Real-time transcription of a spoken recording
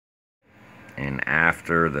And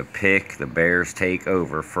after the pick, the Bears take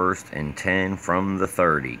over 1st and 10 from the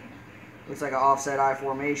 30. Looks like an offset I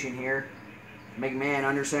formation here. McMahon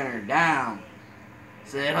under center. Down.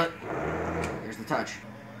 Set up. Here's the touch.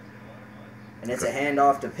 And it's a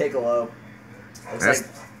handoff to Piccolo. That's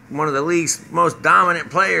one of the league's most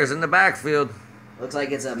dominant players in the backfield. Looks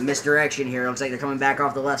like it's a misdirection here. Looks like they're coming back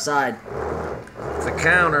off the left side. It's a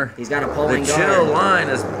counter. He's got a pulling The guard. chill line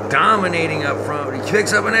is dominating up front. He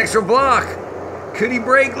picks up an extra block. Could he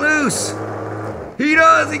break loose? He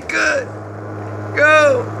does. He could.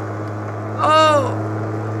 Go. Oh.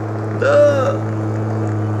 The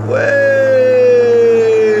way.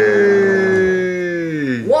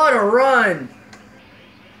 What a run.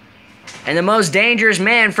 And the most dangerous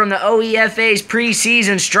man from the OEFA's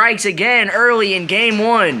preseason strikes again early in game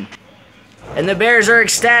 1. And the Bears are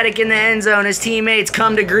ecstatic in the end zone as teammates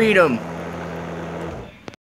come to greet him.